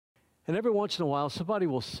And every once in a while, somebody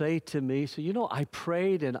will say to me, so, I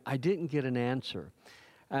prayed and I didn't get an answer.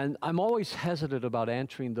 And I'm always hesitant about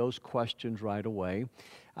answering those questions right away.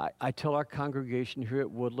 I tell our congregation here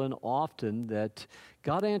at Woodland often that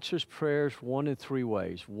God answers prayers one in three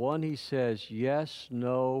ways. One, he says, yes,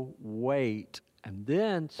 no, wait. And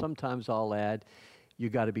then sometimes I'll add, you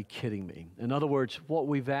got to be kidding me. In other words, what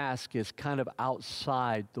we've asked is kind of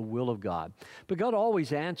outside the will of God. But God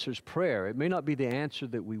always answers prayer. It may not be the answer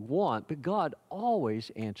that we want, but God always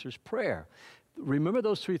answers prayer. Remember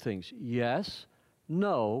those three things. Yes,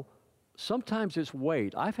 no, sometimes it's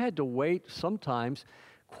wait. I've had to wait sometimes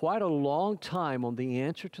quite a long time on the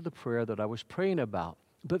answer to the prayer that I was praying about.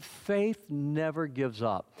 But faith never gives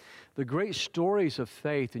up. The great stories of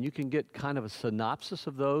faith, and you can get kind of a synopsis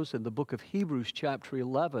of those in the book of Hebrews chapter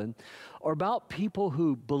 11, are about people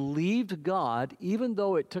who believed God even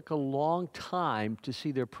though it took a long time to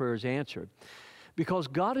see their prayers answered. Because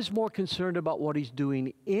God is more concerned about what he's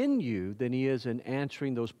doing in you than he is in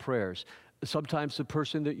answering those prayers. Sometimes the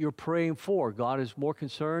person that you're praying for, God is more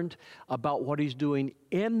concerned about what he's doing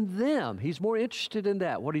in them. He's more interested in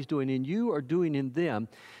that, what he's doing in you or doing in them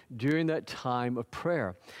during that time of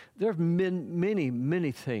prayer. There have been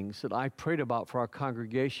many things that I prayed about for our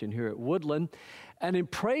congregation here at Woodland. And in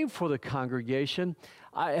praying for the congregation,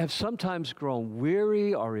 I have sometimes grown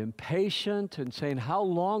weary or impatient and saying, how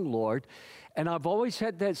long, Lord? And I've always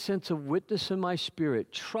had that sense of witness in my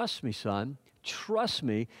spirit. Trust me, son. Trust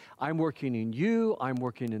me, I'm working in you, I'm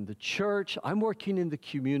working in the church, I'm working in the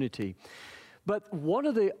community. But one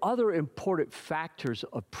of the other important factors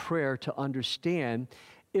of prayer to understand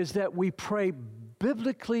is that we pray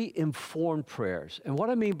biblically informed prayers. And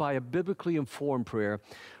what I mean by a biblically informed prayer,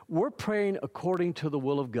 we're praying according to the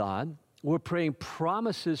will of God. We're praying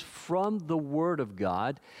promises from the Word of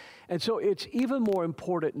God. And so it's even more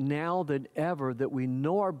important now than ever that we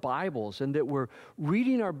know our Bibles and that we're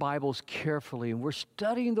reading our Bibles carefully and we're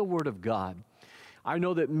studying the Word of God. I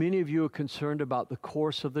know that many of you are concerned about the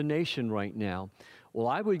course of the nation right now. Well,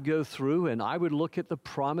 I would go through and I would look at the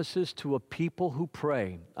promises to a people who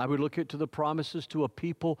pray. I would look at the promises to a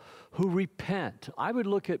people who repent. I would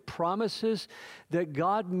look at promises that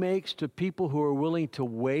God makes to people who are willing to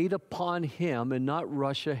wait upon him and not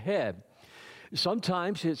rush ahead.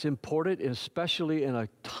 Sometimes it's important, especially in a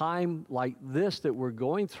time like this that we're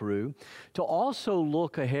going through, to also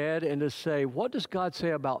look ahead and to say, what does God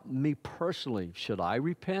say about me personally? Should I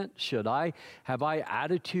repent? Have I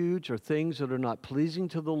attitudes or things that are not pleasing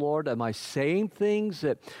to the Lord? Am I saying things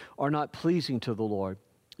that are not pleasing to the Lord?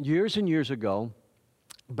 Years and years ago,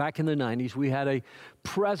 back in the 90s, we had a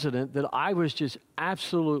president that I was just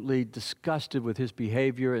absolutely disgusted with his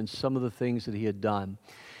behavior and some of the things that he had done.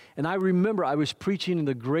 And I remember I was preaching in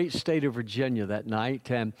the great state of Virginia that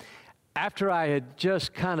night, and after I had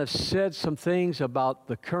just kind of said some things about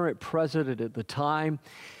the current president at the time,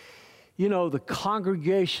 the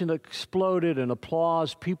congregation exploded in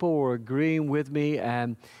applause. People were agreeing with me,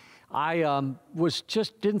 and I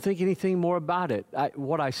didn't think anything more about it.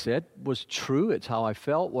 What I said was true. It's how I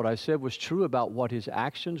felt. What I said was true about what his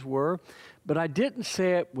actions were, but I didn't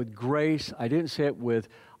say it with grace. I didn't say it with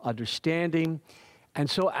understanding. And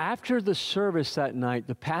so after the service that night,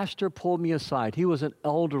 the pastor pulled me aside. He was an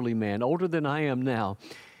elderly man, older than I am now.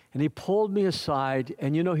 And he pulled me aside,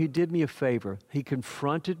 and he did me a favor. He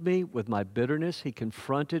confronted me with my bitterness. He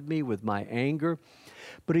confronted me with my anger.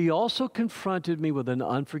 But he also confronted me with an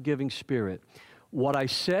unforgiving spirit. What I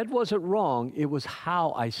said wasn't wrong. It was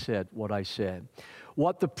how I said what I said.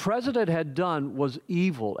 What the president had done was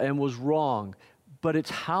evil and was wrong. But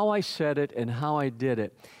it's how I said it and how I did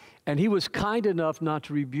it. And he was kind enough not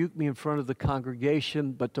to rebuke me in front of the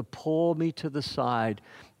congregation, but to pull me to the side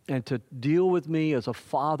and to deal with me as a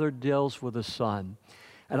father deals with a son.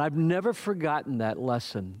 And I've never forgotten that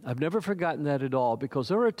lesson. I've never forgotten that at all, because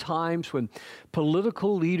there are times when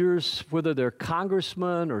political leaders, whether they're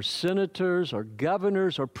congressmen or senators or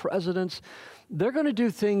governors or presidents, they're going to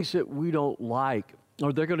do things that we don't like,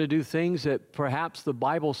 or they're going to do things that perhaps the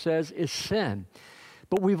Bible says is sin.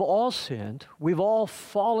 But we've all sinned. We've all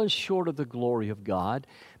fallen short of the glory of God.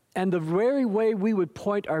 And the very way we would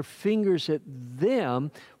point our fingers at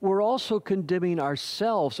them, we're also condemning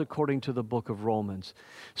ourselves according to the book of Romans.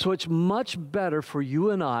 So it's much better for you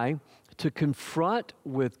and I to confront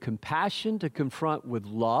with compassion, to confront with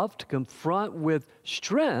love, to confront with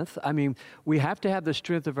strength. I mean, we have to have the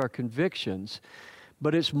strength of our convictions.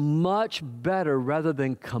 But it's much better rather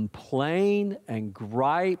than complain and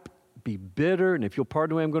gripe, be bitter, and if you'll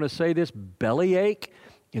pardon the way I'm going to say this, bellyache.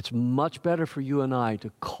 It's much better for you and I to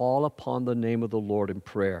call upon the name of the Lord in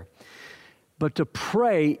prayer. But to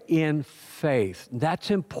pray in faith, that's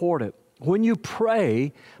important. When you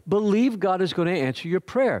pray, believe God is going to answer your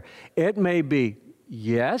prayer. It may be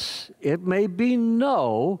yes, it may be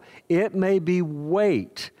no, it may be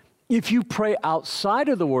wait. If you pray outside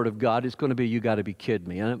of the Word of God, it's going to be, you got to be kidding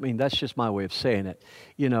me. I mean, that's just my way of saying it,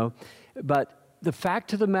 you know. But the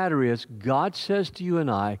fact of the matter is, God says to you and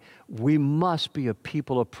I, we must be a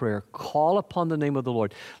people of prayer. Call upon the name of the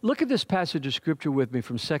Lord. Look at this passage of Scripture with me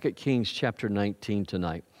from 2 Kings chapter 19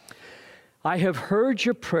 tonight. I have heard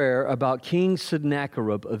your prayer about King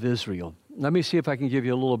Sennacherib of Israel. Let me see if I can give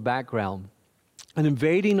you a little background. An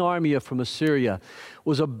invading army from Assyria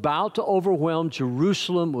was about to overwhelm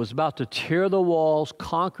Jerusalem, was about to tear the walls,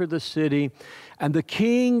 conquer the city. And the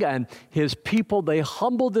king and his people, they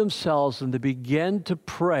humbled themselves and they began to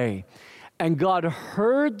pray. And God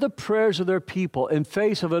heard the prayers of their people in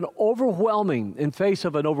face of an overwhelming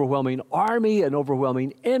army, an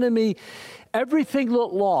overwhelming enemy. Everything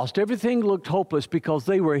looked lost. Everything looked hopeless because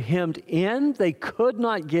they were hemmed in. They could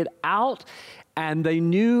not get out. And they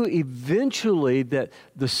knew eventually that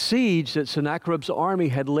the siege that Sennacherib's army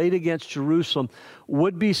had laid against Jerusalem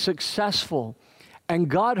would be successful. And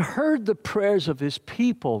God heard the prayers of his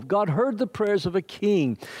people. God heard the prayers of a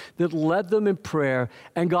king that led them in prayer.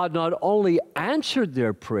 And God not only answered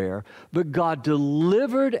their prayer, but God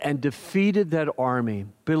delivered and defeated that army.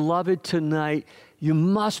 Beloved, tonight, you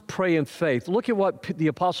must pray in faith. Look at what the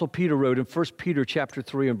Apostle Peter wrote in 1 Peter chapter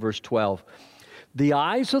 3 and verse 12. The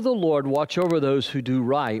eyes of the Lord watch over those who do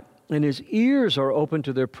right, and his ears are open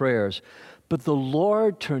to their prayers. But the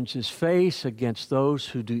Lord turns his face against those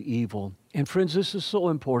who do evil. And friends, this is so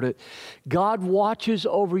important. God watches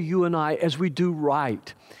over you and I as we do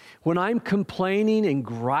right. When I'm complaining and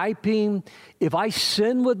griping, if I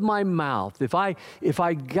sin with my mouth, if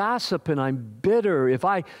I gossip and I'm bitter, if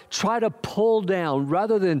I try to pull down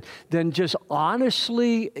rather than just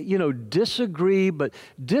honestly, disagree, but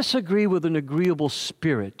disagree with an agreeable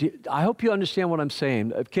spirit. I hope you understand what I'm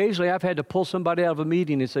saying. Occasionally I've had to pull somebody out of a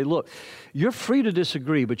meeting and say, look, you're free to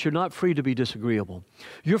disagree, but you're not free to be disagreeable.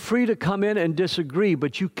 You're free to come in and disagree,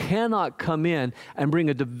 but you cannot come in and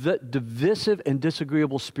bring a divisive and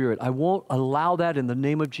disagreeable spirit. I won't allow that in the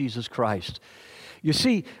name of Jesus Christ. You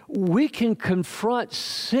see, we can confront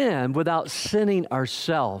sin without sinning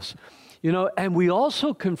ourselves. And we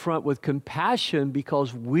also confront with compassion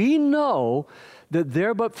because we know that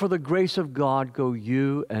there but for the grace of God go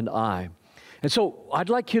you and I. And so I'd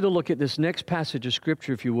like you to look at this next passage of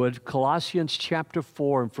Scripture, if you would, Colossians chapter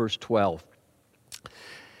 4 and verse 12.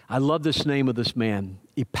 I love this name of this man,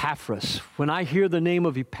 Epaphras. When I hear the name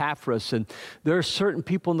of Epaphras, and there are certain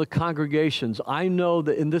people in the congregations, I know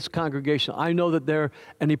that in this congregation, I know that they're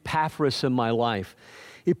an Epaphras in my life.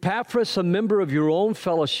 Epaphras, a member of your own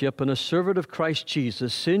fellowship and a servant of Christ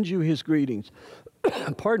Jesus, sends you his greetings.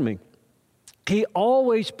 Pardon me. He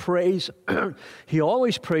always prays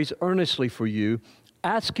earnestly for you,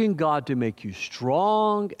 asking God to make you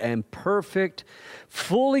strong and perfect,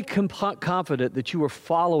 fully confident that you are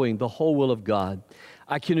following the whole will of God.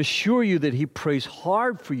 I can assure you that he prays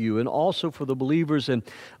hard for you and also for the believers in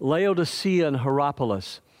Laodicea and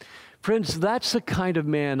Hierapolis. Friends, that's the kind of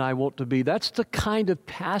man I want to be. That's the kind of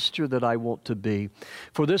pastor that I want to be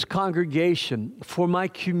for this congregation, for my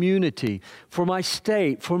community, for my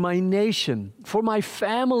state, for my nation, for my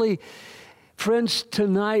family. Friends,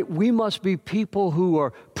 tonight we must be people who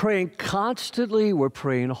are praying constantly, we're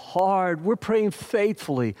praying hard, we're praying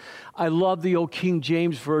faithfully. I love the old King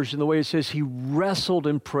James Version, the way it says he wrestled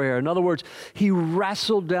in prayer. In other words, he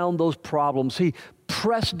wrestled down those problems. He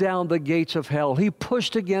pressed down the gates of hell. He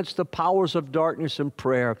pushed against the powers of darkness in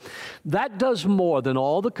prayer. That does more than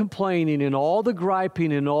all the complaining and all the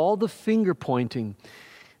griping and all the finger pointing.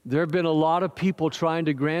 There have been a lot of people trying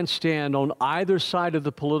to grandstand on either side of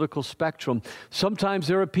the political spectrum. Sometimes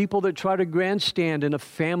there are people that try to grandstand in a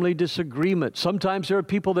family disagreement. Sometimes there are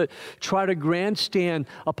people that try to grandstand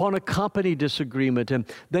upon a company disagreement,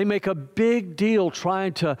 and they make a big deal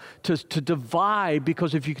trying to divide,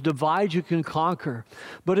 because if you can divide, you can conquer.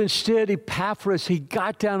 But instead, Epaphras, he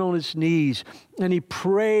got down on his knees, and he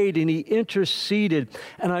prayed, and he interceded.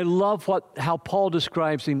 And I love how Paul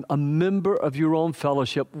describes him, a member of your own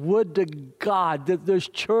fellowship. Would to God that this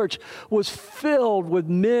church was filled with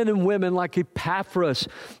men and women like Epaphras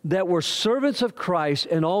that were servants of Christ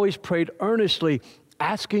and always prayed earnestly,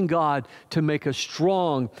 asking God to make us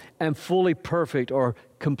strong and fully perfect, or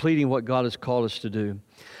completing what God has called us to do.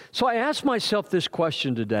 So I asked myself this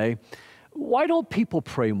question today: why don't people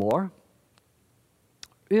pray more?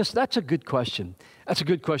 Yes, that's a good question. That's a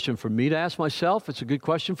good question for me to ask myself. It's a good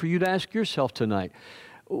question for you to ask yourself tonight.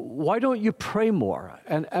 why don't you pray more?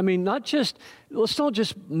 And I mean, let's not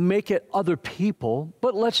just make it other people,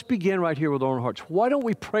 but let's begin right here with our own hearts. Why don't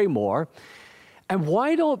we pray more? And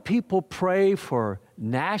why don't people pray for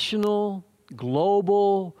national,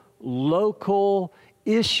 global, local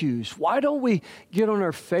issues? Why don't we get on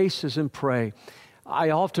our faces and pray?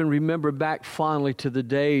 I often remember back fondly to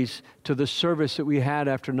the service that we had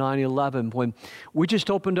after 9/11, when we just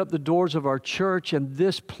opened up the doors of our church and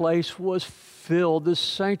this place was filled, this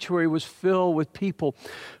sanctuary was filled with people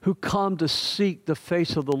who come to seek the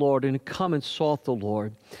face of the Lord and come and sought the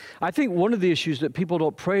Lord. I think one of the issues that people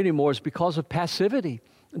don't pray anymore is because of passivity.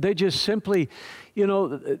 They just simply,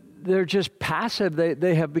 they're just passive.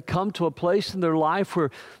 They have become to a place in their life where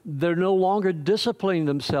they're no longer disciplining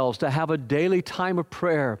themselves to have a daily time of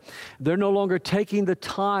prayer. They're no longer taking the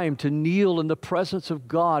time to kneel in the presence of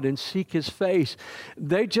God and seek His face.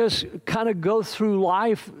 They just kind of go through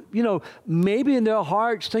life, maybe in their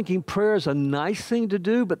hearts thinking prayer is a nice thing to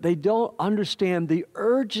do, but they don't understand the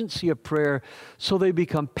urgency of prayer, so they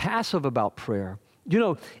become passive about prayer.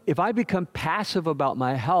 If I become passive about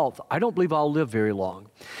my health, I don't believe I'll live very long.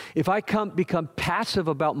 If I become passive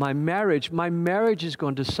about my marriage is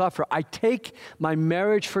going to suffer. I take my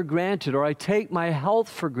marriage for granted, or I take my health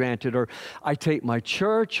for granted, or I take my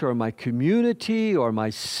church or my community or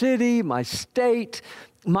my city, my state,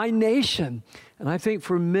 my nation. And I think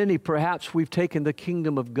for many, perhaps we've taken the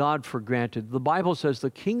kingdom of God for granted. The Bible says the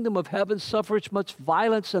kingdom of heaven suffers much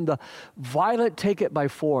violence, and the violent take it by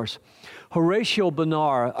force. Horatio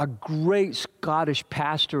Bonar, a great Scottish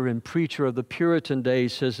pastor and preacher of the Puritan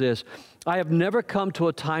days, says this: "I have never come to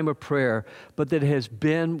a time of prayer, but that has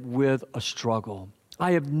been with a struggle."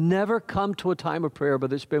 I have never come to a time of prayer,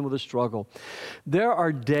 but it's been with a struggle. There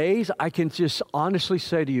are days, I can just honestly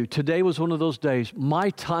say to you, today was one of those days. My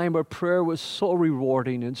time of prayer was so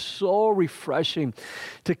rewarding and so refreshing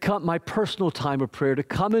to come, my personal time of prayer, to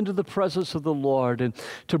come into the presence of the Lord and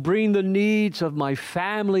to bring the needs of my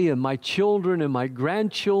family and my children and my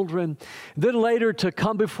grandchildren. Then later to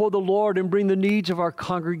come before the Lord and bring the needs of our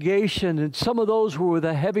congregation. And some of those were with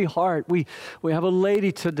a heavy heart. We have a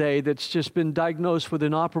lady today that's just been diagnosed with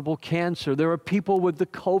inoperable cancer. There are people with the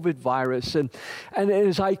COVID virus. And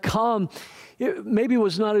as I come, it maybe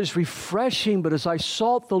was not as refreshing, but as I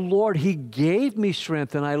sought the Lord, He gave me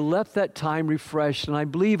strength, and I left that time refreshed. And I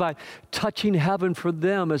believe I'm touching heaven for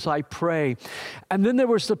them as I pray. And then there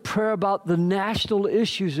was the prayer about the national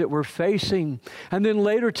issues that we're facing. And then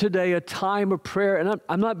later today, a time of prayer. And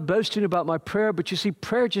I'm not boasting about my prayer, but you see,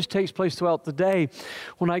 prayer just takes place throughout the day.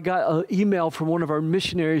 When I got an email from one of our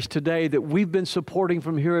missionaries today that we've been supporting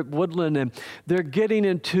from here at Woodland, and they're getting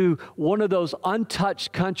into one of those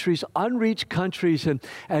untouched countries, unreached countries, and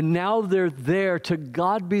now they're there. To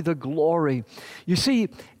God be the glory. You see,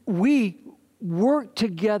 we work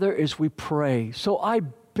together as we pray. So I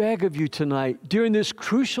beg of you tonight, during this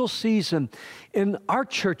crucial season in our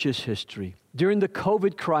church's history, during the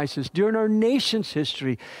COVID crisis, during our nation's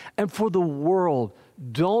history, and for the world,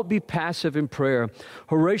 don't be passive in prayer.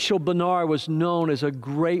 Horatio Bonar was known as a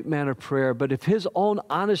great man of prayer, but if his own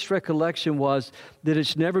honest recollection was that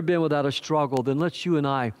it's never been without a struggle, then let's you and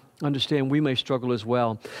I understand we may struggle as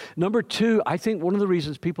well. Number two, I think one of the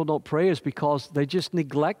reasons people don't pray is because they just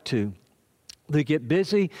neglect to. They get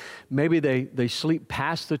busy. Maybe they sleep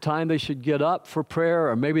past the time they should get up for prayer,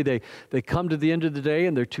 or maybe they come to the end of the day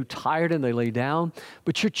and they're too tired and they lay down.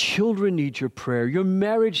 But your children need your prayer. Your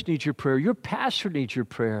marriage needs your prayer. Your pastor needs your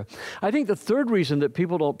prayer. I think the third reason that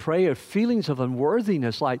people don't pray are feelings of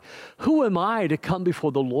unworthiness, like, who am I to come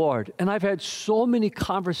before the Lord? And I've had so many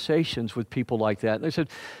conversations with people like that. And they said,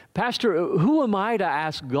 Pastor, who am I to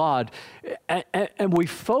ask God? And we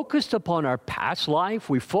focused upon our past life.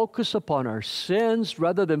 We focus upon our sins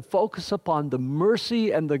rather than focus upon the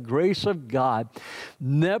mercy and the grace of God.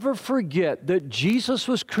 Never forget that Jesus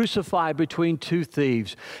was crucified between two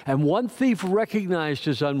thieves, and one thief recognized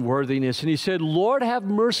his unworthiness, and he said, Lord, have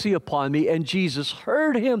mercy upon me. And Jesus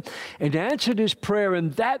heard him and answered his prayer,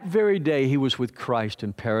 and that very day he was with Christ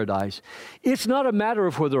in paradise. It's not a matter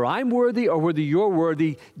of whether I'm worthy or whether you're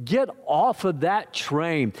worthy. Get off of that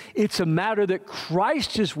train. It's a matter that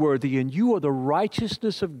Christ is worthy, and you are the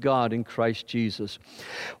righteousness of God in Christ Jesus.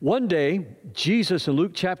 One day, Jesus, in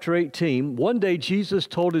Luke chapter 18, one day Jesus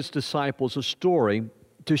told his disciples a story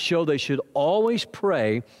to show they should always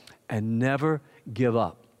pray and never give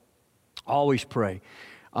up. Always pray.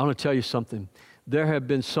 I want to tell you something. There have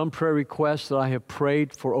been some prayer requests that I have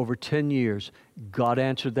prayed for over 10 years. God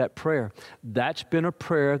answered that prayer. That's been a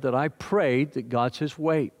prayer that I prayed that God says,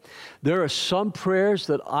 wait. There are some prayers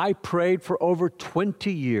that I prayed for over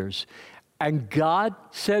 20 years. And God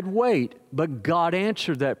said, wait, but God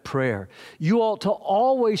answered that prayer. You ought to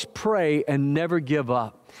always pray and never give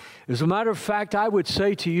up. As a matter of fact, I would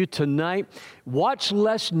say to you tonight, watch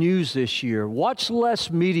less news this year. Watch less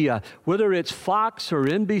media, whether it's Fox or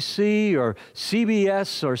NBC or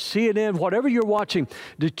CBS or CNN, whatever you're watching.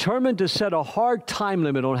 Determine to set a hard time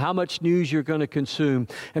limit on how much news you're going to consume.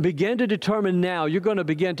 And begin to determine now you're going to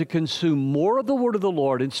begin to consume more of the Word of the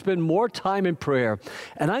Lord and spend more time in prayer.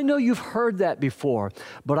 And I know you've heard that before,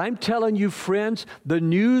 but I'm telling you, friends, the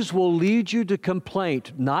news will lead you to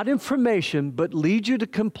complaint. Not information, but lead you to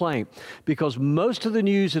complaint. Because most of the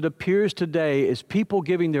news that appears today is people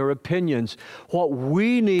giving their opinions. What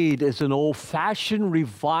we need is an old-fashioned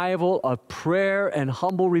revival of prayer and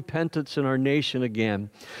humble repentance in our nation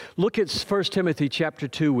again. Look at 1 Timothy chapter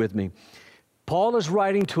 2 with me. Paul is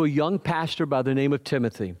writing to a young pastor by the name of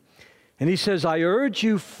Timothy. And he says, I urge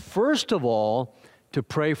you, first of all, to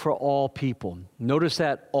pray for all people. Notice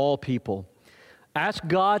that, all people. Ask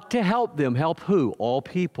God to help them. Help who? All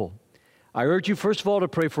people. I urge you, first of all, to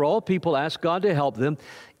pray for all people. Ask God to help them.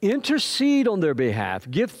 Intercede on their behalf.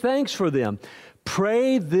 Give thanks for them.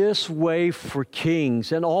 Pray this way for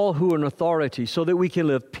kings and all who are in authority, so that we can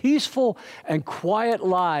live peaceful and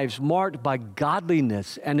lives marked by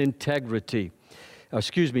godliness and dignity.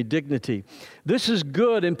 This is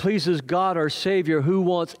good and pleases God our Savior, who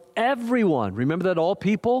wants everyone, remember that, all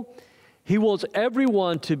people? He wants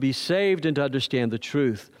everyone to be saved and to understand the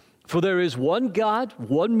truth. For there is one God,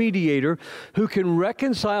 one mediator, who can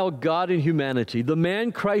reconcile God and humanity, the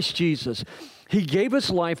man Christ Jesus. He gave his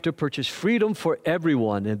life to purchase freedom for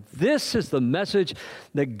everyone. And this is the message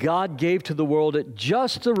that God gave to the world at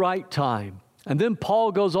just the right time. And then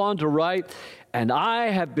Paul goes on to write, and I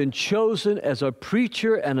have been chosen as a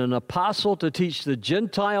preacher and an apostle to teach the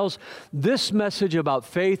Gentiles this message about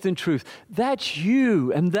faith and truth. That's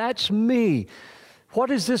you and that's me. What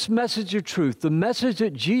is this message of truth? The message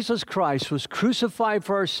that Jesus Christ was crucified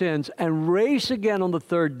for our sins and raised again on the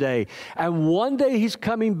third day. And one day He's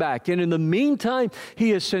coming back. And in the meantime,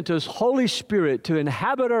 He has sent His Holy Spirit to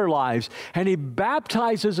inhabit our lives. And He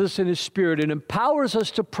baptizes us in His Spirit and empowers us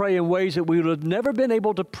to pray in ways that we would have never been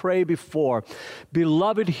able to pray before.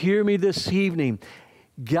 Beloved, hear me this evening.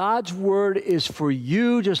 God's word is for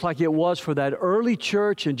you, just like it was for that early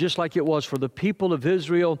church and just like it was for the people of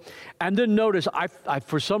Israel. And then notice,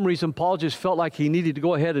 for some reason, Paul just felt like he needed to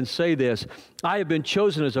go ahead and say this. I have been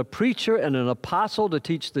chosen as a preacher and an apostle to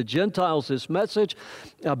teach the Gentiles this message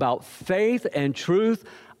about faith and truth.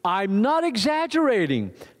 I'm not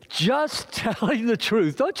exaggerating. Just telling the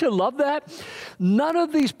truth. Don't you love that? None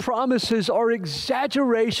of these promises are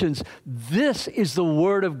exaggerations. This is the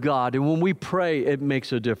Word of God, and when we pray, it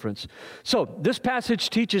makes a difference. So this passage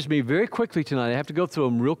teaches me very quickly tonight. I have to go through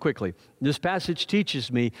them real quickly. This passage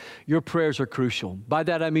teaches me your prayers are crucial. By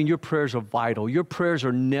that I mean your prayers are vital. Your prayers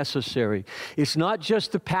are necessary. It's not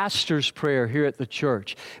just the pastor's prayer here at the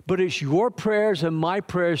church, but it's your prayers and my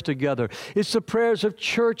prayers together. It's the prayers of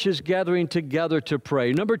churches gathering together to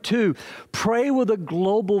pray. Number two, pray with a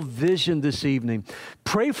global vision this evening.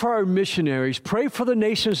 Pray for our missionaries. Pray for the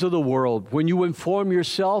nations of the world. When you inform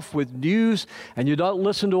yourself with news and you don't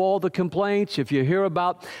listen to all the complaints, if you hear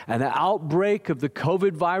about an outbreak of the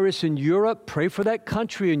COVID virus in Europe, pray for that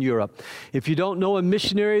country in Europe. If you don't know a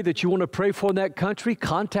missionary that you want to pray for in that country,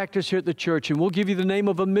 contact us here at the church and we'll give you the name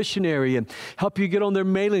of a missionary and help you get on their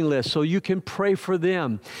mailing list so you can pray for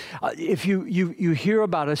them. If you hear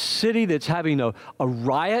about a city that's having a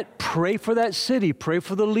riot, pray for that city. Pray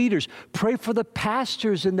for the leaders. Pray for the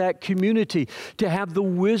pastors in that community to have the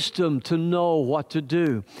wisdom to know what to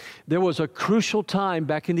do. There was a crucial time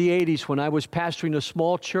back in the 80s when I was pastoring a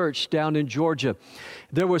small church down in Georgia.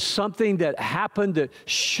 There was something that happened that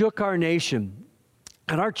shook our nation.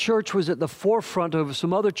 And our church was at the forefront of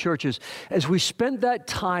some other churches as we spent that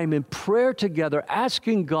time in prayer together,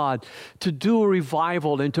 asking God to do a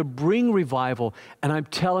revival and to bring revival. And I'm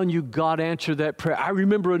telling you, God answered that prayer. I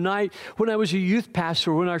remember a night when I was a youth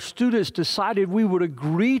pastor, when our students decided we would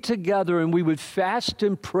agree together and we would fast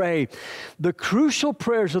and pray. The crucial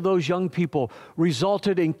prayers of those young people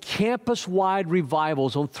resulted in campus-wide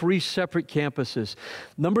revivals on 3 separate campuses.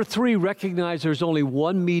 Number 3, recognize there's only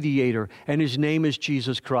one mediator, and His name is Jesus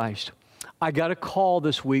Christ. I got a call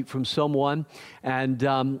this week from someone, and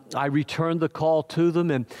I returned the call to them,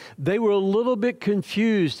 and they were a little bit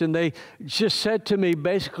confused, and they just said to me,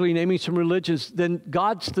 basically naming some religions, then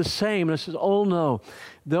God's the same. And I said, oh no,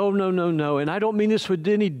 No, no, no, no. And I don't mean this with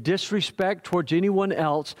any disrespect towards anyone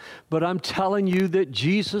else, but I'm telling you that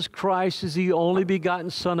Jesus Christ is the only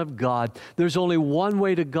begotten Son of God. There's only one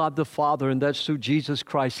way to God the Father, and that's through Jesus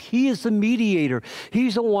Christ. He is the mediator.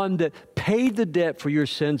 He's the one that paid the debt for your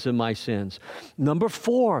sins and my sins. Number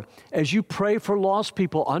 4, as you pray for lost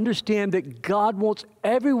people, understand that God wants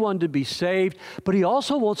everyone to be saved, but He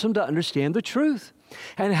also wants them to understand the truth.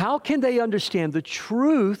 And how can they understand the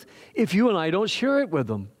truth if you and I don't share it with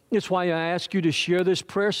them? It's why I ask you to share this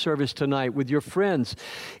prayer service tonight with your friends.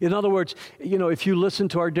 In other words, if you listen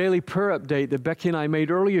to our daily prayer update that Becky and I made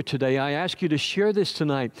earlier today, I ask you to share this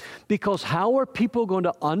tonight, because how are people going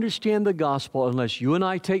to understand the gospel unless you and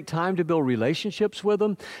I take time to build relationships with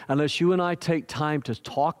them, unless you and I take time to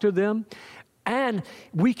talk to them? And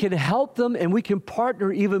we can help them, and we can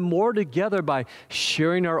partner even more together by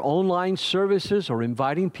sharing our online services or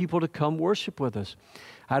inviting people to come worship with us.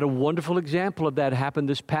 I had a wonderful example of that happen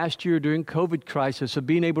this past year during COVID crisis, of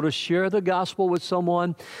being able to share the gospel with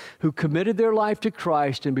someone who committed their life to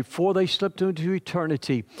Christ, and before they slipped into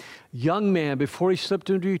eternity, young man, before he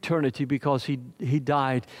slipped into eternity, because he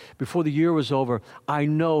died before the year was over, I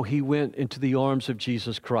know he went into the arms of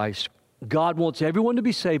Jesus Christ. God wants everyone to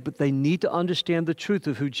be saved, but they need to understand the truth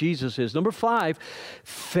of who Jesus is. Number 5,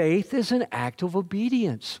 faith is an act of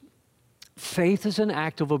obedience. Faith is an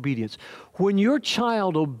act of obedience. When your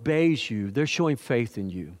child obeys you, they're showing faith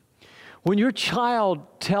in you. When your child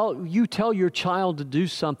tell your child to do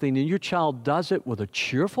something and your child does it with a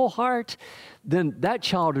cheerful heart, then that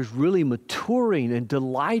child is really maturing and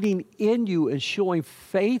delighting in you and showing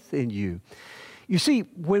faith in you. You see,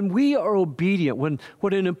 when we are obedient, when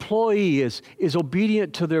an employee is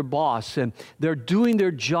obedient to their boss and they're doing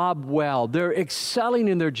their job well, they're excelling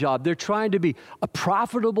in their job, they're trying to be a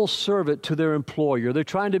profitable servant to their employer, they're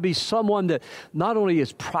trying to be someone that not only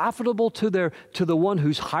is profitable to the one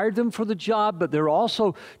who's hired them for the job, but they're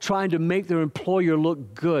also trying to make their employer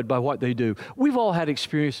look good by what they do. We've all had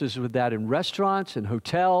experiences with that in restaurants and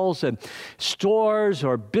hotels and stores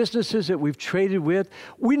or businesses that we've traded with.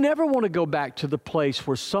 We never want to go back to the place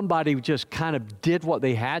where somebody just kind of did what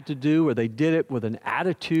they had to do, or they did it with an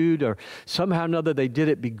attitude, or somehow or another they did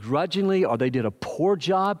it begrudgingly, or they did a poor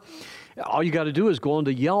job. All you got to do is go onto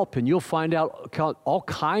Yelp and you'll find out all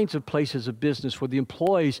kinds of places of business where the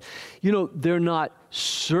employees, they're not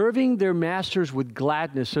serving their masters with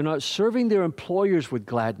gladness. They're not serving their employers with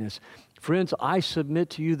gladness. Friends, I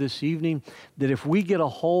submit to you this evening that if we get a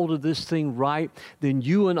hold of this thing right, then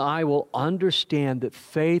you and I will understand that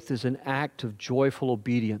faith is an act of joyful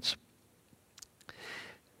obedience.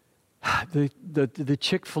 The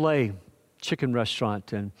Chick-fil-A chicken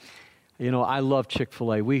restaurant, and I love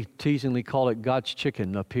Chick-fil-A. We teasingly call it God's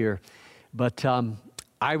chicken up here. But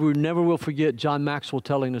I never will forget John Maxwell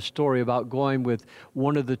telling a story about going with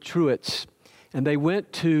one of the Truetts. And they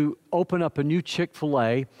went to open up a new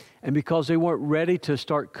Chick-fil-A, and because they weren't ready to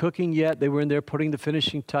start cooking yet, they were in there putting the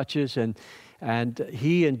finishing touches, and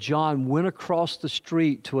he and John went across the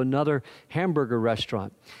street to another hamburger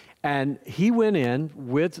restaurant. And he went in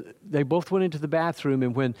they both went into the bathroom,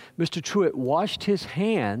 and when Mr. Truett washed his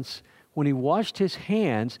hands,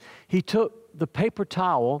 he took the paper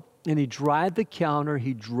towel and he dried the counter,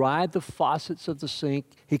 he dried the faucets of the sink,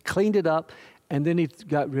 he cleaned it up, and then he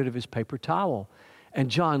got rid of his paper towel. And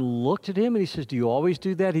John looked at him and he says, "Do you always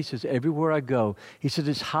do that?" He says, "Everywhere I go." He said,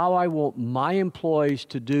 "It's how I want my employees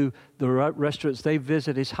to do the restaurants they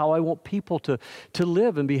visit. It's how I want people to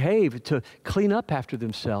live and behave, to clean up after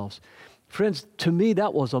themselves." Friends, to me,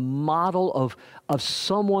 that was a model of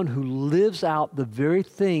someone who lives out the very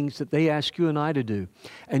things that they ask you and I to do.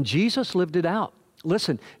 And Jesus lived it out.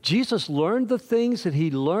 Listen, Jesus learned the things that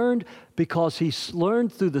he learned because he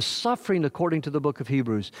learned through the suffering according to the book of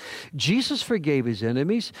Hebrews. Jesus forgave his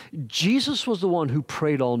enemies. Jesus was the one who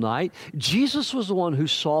prayed all night. Jesus was the one who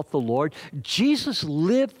sought the Lord. Jesus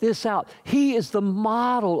lived this out. He is the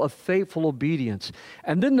model of faithful obedience.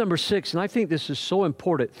 And then number 6, and I think this is so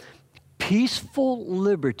important, peaceful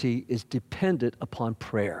liberty is dependent upon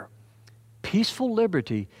prayer. Peaceful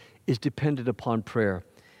liberty is dependent upon prayer.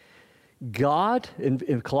 God,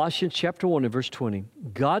 in Colossians chapter 1 and verse 20,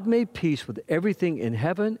 God made peace with everything in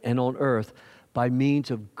heaven and on earth by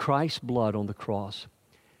means of Christ's blood on the cross.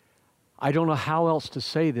 I don't know how else to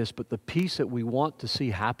say this, but the peace that we want to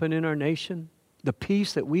see happen in our nation, the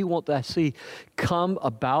peace that we want to see come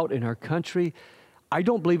about in our country, I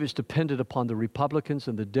don't believe it's dependent upon the Republicans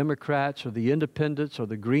and the Democrats or the Independents or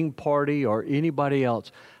the Green Party or anybody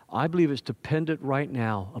else. I believe it's dependent right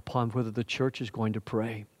now upon whether the church is going to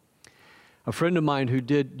pray. A friend of mine who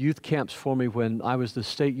did youth camps for me when I was the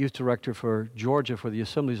state youth director for Georgia for the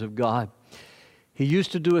Assemblies of God, He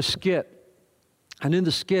used to do a skit. And in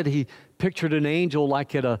the skit, he pictured an angel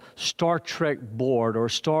like at a Star Trek board or a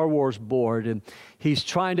Star Wars board. And he's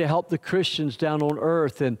trying to help the Christians down on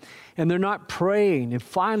earth. And they're not praying. And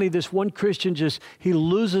finally, this one Christian he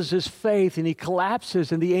loses his faith and he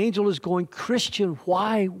collapses. And the angel is going, "Christian,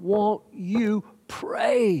 why won't you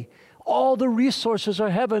pray? All the resources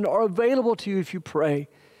of heaven are available to you if you pray."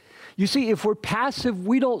 You see, if we're passive,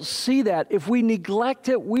 we don't see that. If we neglect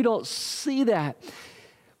it, we don't see that.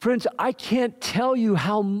 Friends, I can't tell you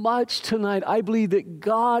how much tonight I believe that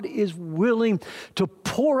God is willing to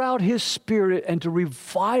pour out His Spirit and to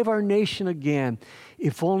revive our nation again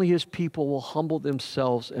if only His people will humble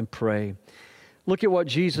themselves and pray. Look at what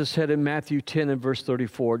Jesus said in Matthew 10 and verse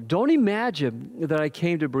 34. "Don't imagine that I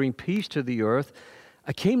came to bring peace to the earth.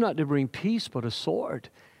 I came not to bring peace, but a sword."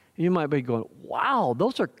 And you might be going, "Wow,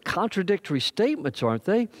 those are contradictory statements, aren't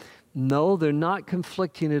they?" No, they're not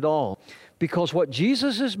conflicting at all. Because what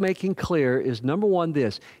Jesus is making clear is, number one,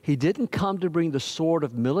 this: He didn't come to bring the sword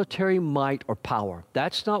of military might or power.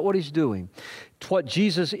 That's not what He's doing. What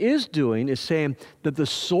Jesus is doing is saying that the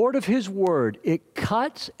sword of His word, it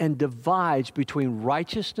cuts and divides between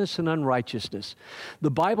righteousness and unrighteousness. The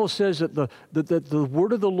Bible says that the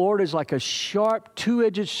word of the Lord is like a sharp,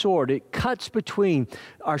 two-edged sword. It cuts between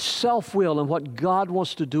our self-will and what God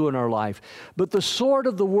wants to do in our life. But the sword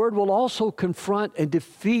of the word will also confront and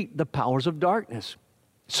defeat the powers of darkness.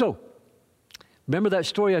 So, remember that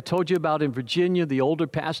story I told you about in Virginia, the older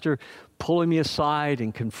pastor pulling me aside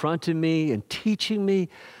and confronting me and teaching me?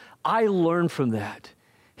 I learned from that.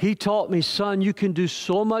 He taught me, "Son, you can do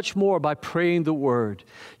so much more by praying the Word.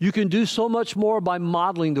 You can do so much more by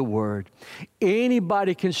modeling the Word.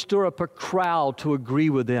 Anybody can stir up a crowd to agree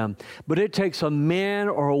with them, but it takes a man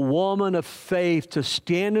or a woman of faith to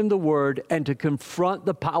stand in the Word and to confront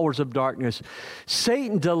the powers of darkness."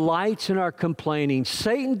 Satan delights in our complaining.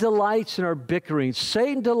 Satan delights in our bickering.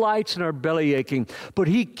 Satan delights in our belly aching, but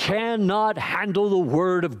he cannot handle the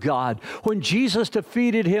Word of God. When Jesus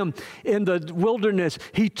defeated him in the wilderness,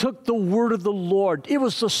 He took the word of the Lord. It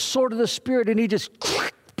was the sword of the Spirit, and He just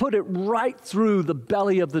put it right through the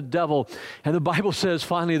belly of the devil. And the Bible says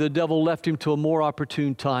finally the devil left him to a more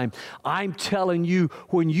opportune time. I'm telling you,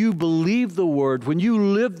 when you believe the Word, when you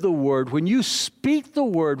live the Word, when you speak the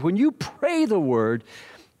Word, when you pray the Word,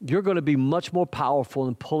 you're going to be much more powerful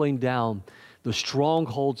in pulling down the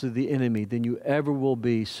strongholds of the enemy than you ever will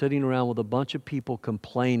be sitting around with a bunch of people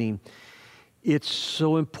complaining. It's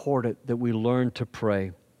so important that we learn to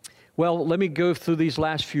pray. Well, let me go through these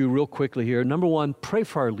last few real quickly here. Number one, pray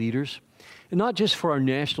for our leaders. And not just for our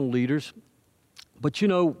national leaders, but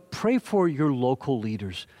pray for your local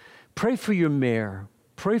leaders. Pray for your mayor.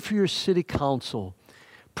 Pray for your city council.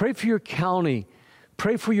 Pray for your county.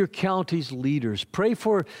 Pray for your county's leaders. Pray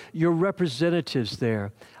for your representatives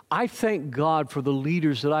there. I thank God for the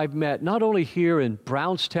leaders that I've met, not only here in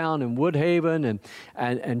Brownstown and Woodhaven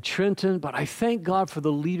and Trenton, but I thank God for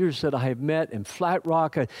the leaders that I have met in Flat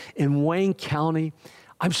Rock, in Wayne County.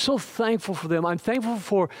 I'm so thankful for them. I'm thankful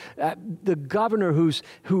for the governor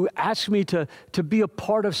who asked me to be a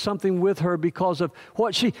part of something with her because of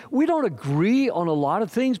we don't agree on a lot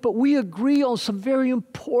of things, but we agree on some very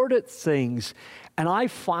important things. And I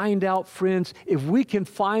find out, friends, if we can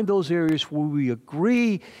find those areas where we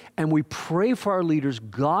agree and we pray for our leaders,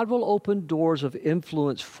 God will open doors of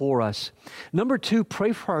influence for us. Number two,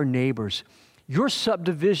 pray for our neighbors. Your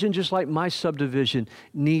subdivision, just like my subdivision,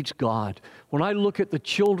 needs God. When I look at the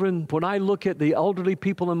children, when I look at the elderly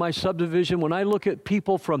people in my subdivision, when I look at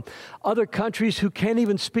people from other countries who can't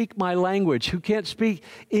even speak my language, who can't speak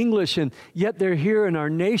English, and yet they're here in our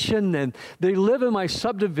nation and they live in my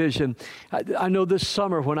subdivision. I know this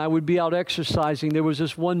summer when I would be out exercising, there was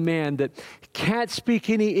this one man that can't speak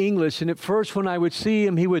any English, and at first when I would see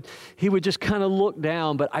him, he would just kind of look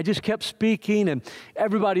down, but I just kept speaking, and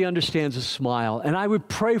everybody understands a smile, and I would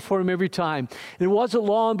pray for him every time. And it wasn't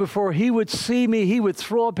long before he would see me, he would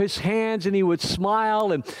throw up his hands and he would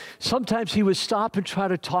smile, and sometimes he would stop and try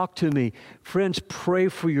to talk to me. Friends, pray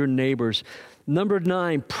for your neighbors. Number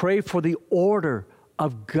 9, pray for the order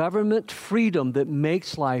of government freedom that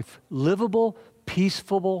makes life livable,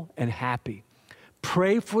 peaceful, and happy.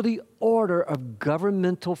 Pray for the order of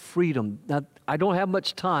governmental freedom. Now, I don't have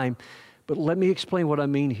much time, but let me explain what I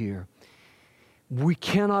mean here. We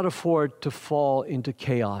cannot afford to fall into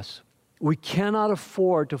chaos. We cannot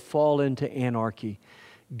afford to fall into anarchy.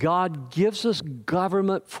 God gives us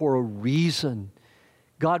government for a reason.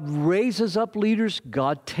 God raises up leaders.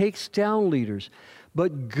 God takes down leaders.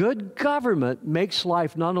 But good government makes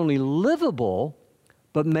life not only livable,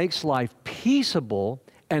 but makes life peaceable,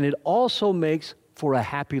 and it also makes for a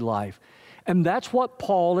happy life. And that's what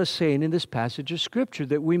Paul is saying in this passage of Scripture,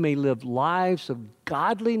 that we may live lives of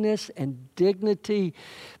godliness and dignity,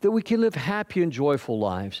 that we can live happy and joyful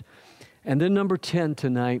lives. And then number 10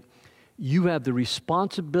 tonight, you have the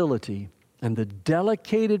responsibility and the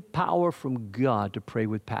delegated power from God to pray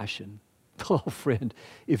with passion. Oh, friend,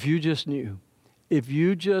 if you just knew,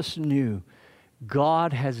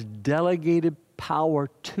 God has delegated power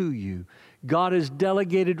to you. God has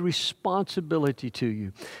delegated responsibility to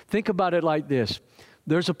you. Think about it like this.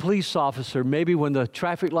 There's a police officer, maybe when the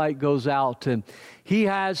traffic light goes out, and he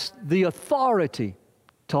has the authority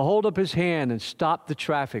to hold up his hand and stop the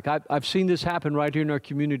traffic. I've seen this happen right here in our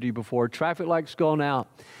community before. Traffic light's gone out.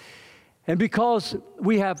 And because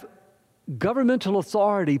we have governmental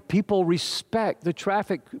authority, people respect the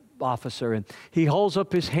traffic officer, and he holds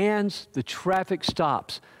up his hands, the traffic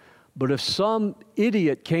stops. But if some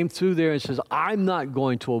idiot came through there and says, I'm not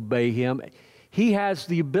going to obey him, he has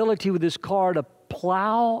the ability with his car to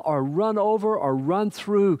plow or run over or run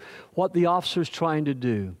through what the officer's trying to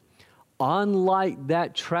do. Unlike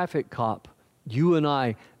that traffic cop, you and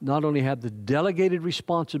I not only have the delegated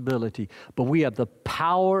responsibility, but we have the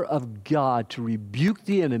power of God to rebuke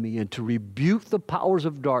the enemy and to rebuke the powers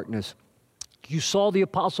of darkness. You saw the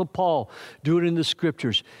Apostle Paul do it in the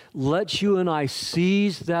Scriptures. Let you and I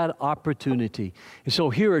seize that opportunity. And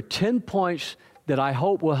so here are 10 points that I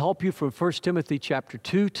hope will help you from 1 Timothy chapter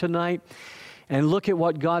 2 tonight. And look at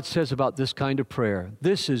what God says about this kind of prayer.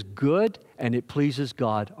 This is good, and it pleases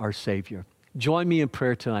God, our Savior. Join me in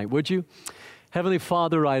prayer tonight, would you? Heavenly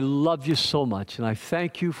Father, I love you so much, and I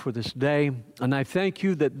thank you for this day. And I thank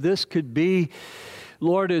you that this could be,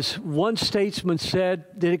 Lord, as one statesman said,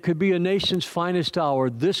 that it could be a nation's finest hour.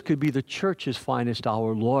 This could be the church's finest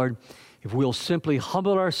hour, Lord, if we'll simply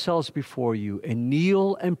humble ourselves before you and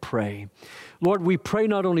kneel and pray. Lord, we pray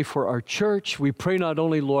not only for our church, we pray not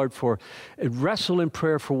only, Lord, for wrestle in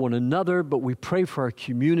prayer for one another, but we pray for our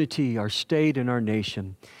community, our state, and our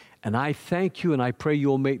nation. And I thank you, and I pray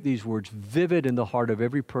you'll make these words vivid in the heart of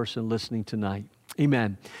every person listening tonight.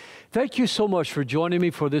 Amen. Thank you so much for joining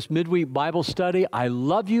me for this midweek Bible study. I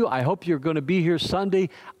love you. I hope you're going to be here Sunday.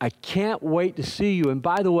 I can't wait to see you. And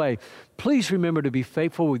by the way, please remember to be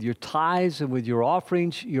faithful with your tithes and with your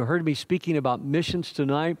offerings. You heard me speaking about missions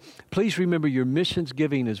tonight. Please remember your missions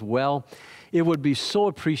giving as well. It would be so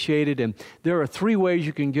appreciated. And there are 3 ways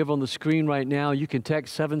you can give on the screen right now. You can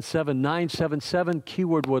text 77977,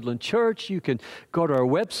 keyword Woodland Church. You can go to our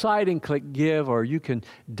website and click give, or you can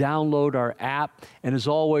download our app. And as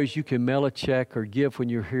always, you can mail a check or give when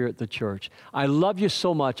you're here at the church. I love you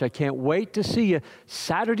so much. I can't wait to see you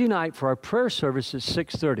Saturday night for our prayer service at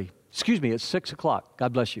 6:30. Excuse me, at 6 o'clock.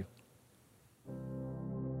 God bless you.